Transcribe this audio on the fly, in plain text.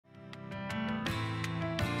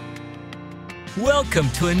Welcome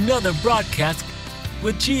to another broadcast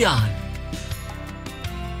with Gian.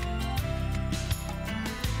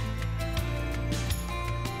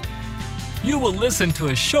 You will listen to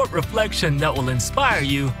a short reflection that will inspire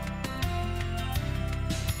you,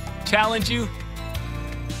 challenge you,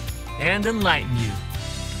 and enlighten you.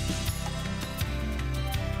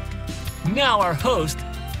 Now our host,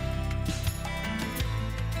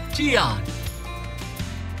 Gian.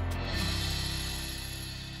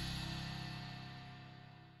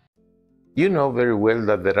 You know very well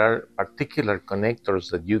that there are particular connectors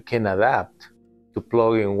that you can adapt to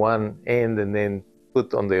plug in one end and then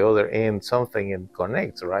put on the other end something and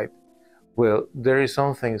connect, right? Well, there is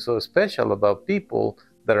something so special about people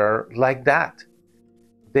that are like that.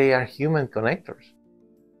 They are human connectors.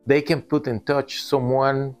 They can put in touch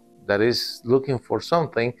someone that is looking for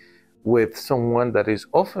something with someone that is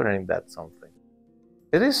offering that something.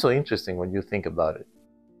 It is so interesting when you think about it.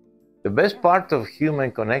 The best part of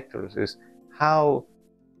human connectors is how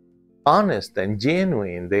honest and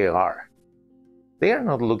genuine they are. They are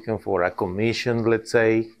not looking for a commission, let's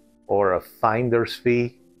say, or a finder's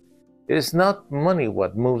fee. It is not money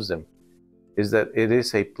what moves them. It's that it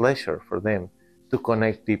is a pleasure for them to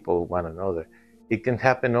connect people with one another. It can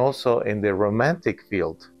happen also in the romantic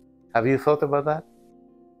field. Have you thought about that?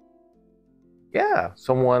 Yeah,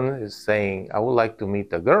 someone is saying, I would like to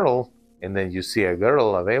meet a girl, and then you see a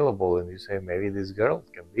girl available and you say, maybe this girl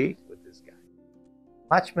can be with this guy.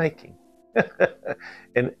 Matchmaking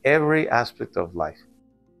in every aspect of life.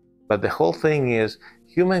 But the whole thing is,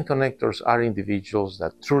 human connectors are individuals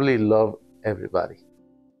that truly love everybody.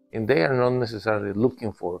 And they are not necessarily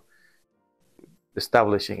looking for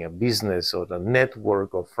establishing a business or a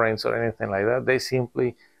network of friends or anything like that. They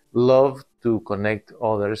simply love to connect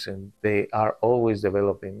others, and they are always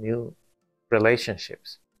developing new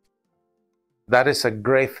relationships. That is a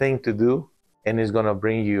great thing to do, and it's going to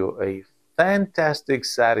bring you a fantastic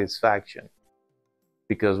satisfaction.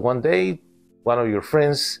 Because one day, one of your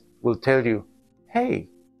friends will tell you, hey,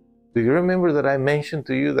 do you remember that I mentioned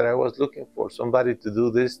to you that I was looking for somebody to do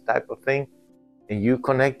this type of thing? And you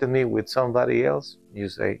connected me with somebody else? You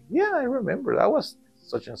say, yeah, I remember. That was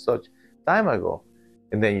such and such time ago.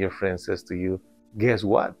 And then your friend says to you, guess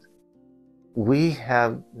what? We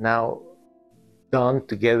have now done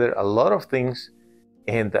together a lot of things,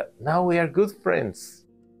 and now we are good friends.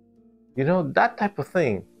 You know, that type of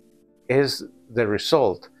thing is the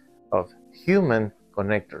result of human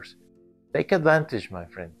connectors. Take advantage, my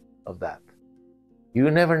friend, of that.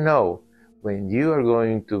 You never know when you are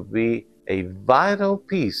going to be a vital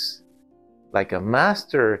piece, like a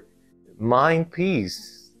master mind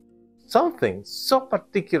piece, something so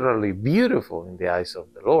particularly beautiful in the eyes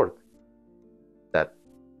of the Lord, that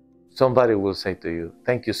somebody will say to you,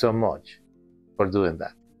 thank you so much for doing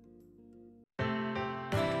that.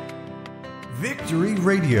 Victory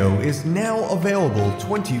Radio is now available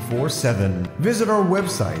 24/7. Visit our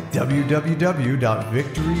website,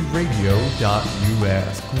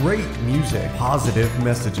 www.victoryradio.us. Great music, positive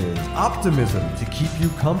messages, optimism to keep you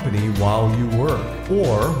company while you work,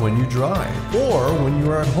 or when you drive, or when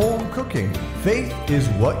you are at home cooking. Faith is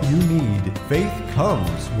what you need. Faith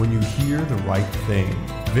comes when you hear the right thing.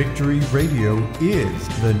 Victory Radio is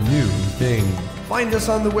the new thing. Find us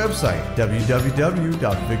on the website,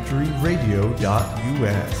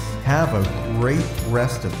 www.victoryradio.us. Have a great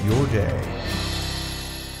rest of your day.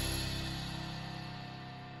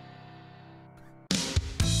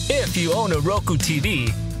 If you own a Roku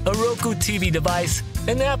TV, a Roku TV device,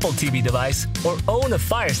 an Apple TV device, or own a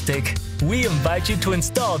Fire Stick, we invite you to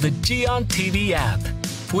install the Gian TV app.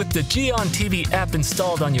 With the Gian TV app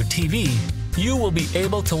installed on your TV, you will be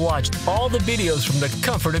able to watch all the videos from the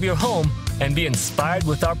comfort of your home and be inspired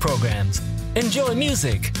with our programs. Enjoy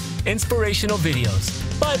music, inspirational videos,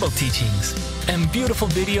 Bible teachings, and beautiful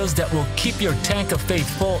videos that will keep your tank of faith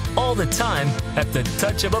full all the time at the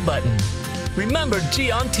touch of a button. Remember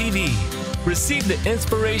Gian TV. Receive the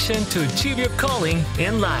inspiration to achieve your calling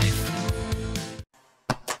in life.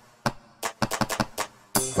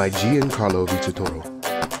 By Giancarlo Villatoro.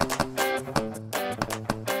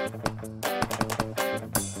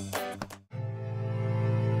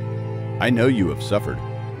 I know you have suffered,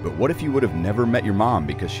 but what if you would have never met your mom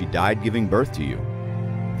because she died giving birth to you?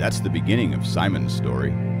 That's the beginning of Simon's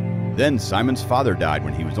story. Then Simon's father died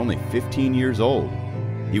when he was only 15 years old.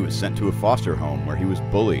 He was sent to a foster home where he was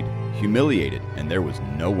bullied, humiliated, and there was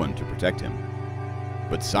no one to protect him.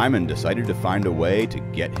 But Simon decided to find a way to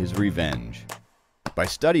get his revenge by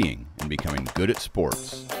studying and becoming good at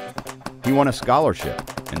sports. He won a scholarship,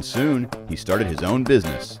 and soon he started his own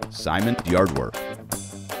business, Simon's Yard Work.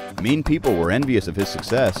 Mean people were envious of his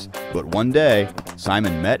success, But one day,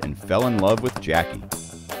 Simon met and fell in love with Jackie.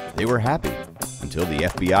 They were happy until the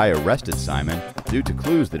FBI arrested Simon due to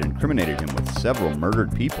clues that incriminated him with several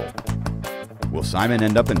murdered people. Will Simon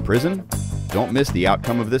end up in prison? Don't miss the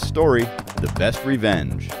outcome of this story, The Best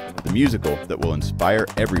Revenge, the musical that will inspire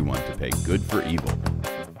everyone to pay good for evil.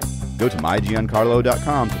 Go to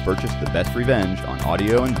mygiancarlo.com to purchase The Best Revenge on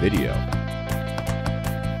audio and video.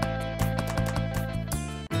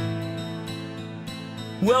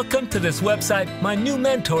 Welcome to this website,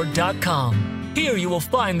 mynewmentor.com. Here you will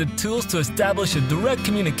find the tools to establish a direct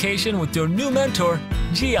communication with your new mentor,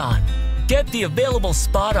 Gian. Get the available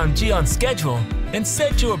spot on Gian's schedule and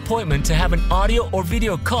set your appointment to have an audio or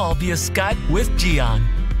video call via Skype with Gian.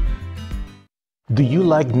 Do you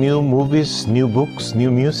like new movies, new books,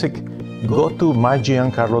 new music? Go to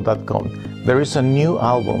mygiancarlo.com. There is a new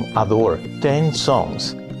album, Adore, 10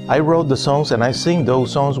 songs. I wrote the songs and I sing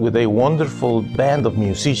those songs with a wonderful band of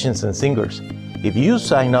musicians and singers. If you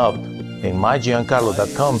sign up in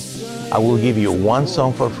mygiancarlo.com, I will give you one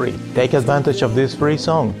song for free. Take advantage of this free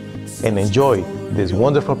song and enjoy this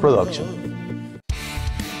wonderful production.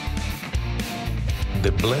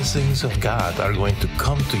 The blessings of God are going to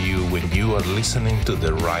come to you when you are listening to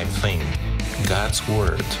the right thing, God's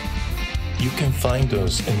Word. You can find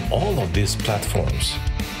us in all of these platforms.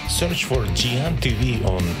 Search for Gian TV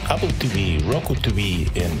on Apple TV, Roku TV,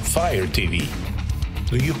 and Fire TV.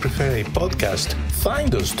 Do you prefer a podcast?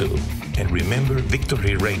 Find us too. And remember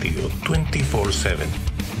Victory Radio 24/7.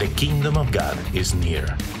 The kingdom of God is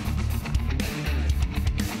near.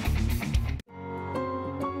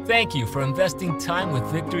 Thank you for investing time with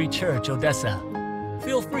Victory Church, Odessa.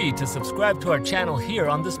 Feel free to subscribe to our channel here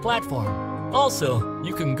on this platform. Also,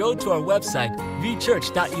 you can go to our website,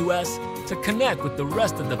 vchurch.us, to connect with the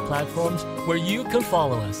rest of the platforms where you can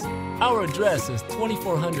follow us. Our address is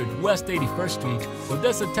 2400 West 81st Street,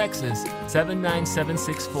 Odessa, Texas,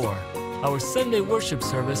 79764. Our Sunday worship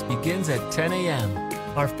service begins at 10 a.m.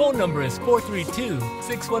 Our phone number is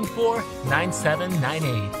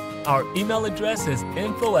 432-614-9798. Our email address is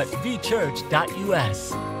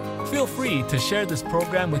info@vchurch.us. Feel free to share this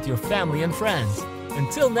program with your family and friends.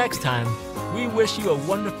 Until next time, we wish you a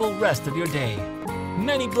wonderful rest of your day.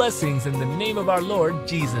 Many blessings in the name of our Lord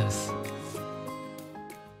Jesus.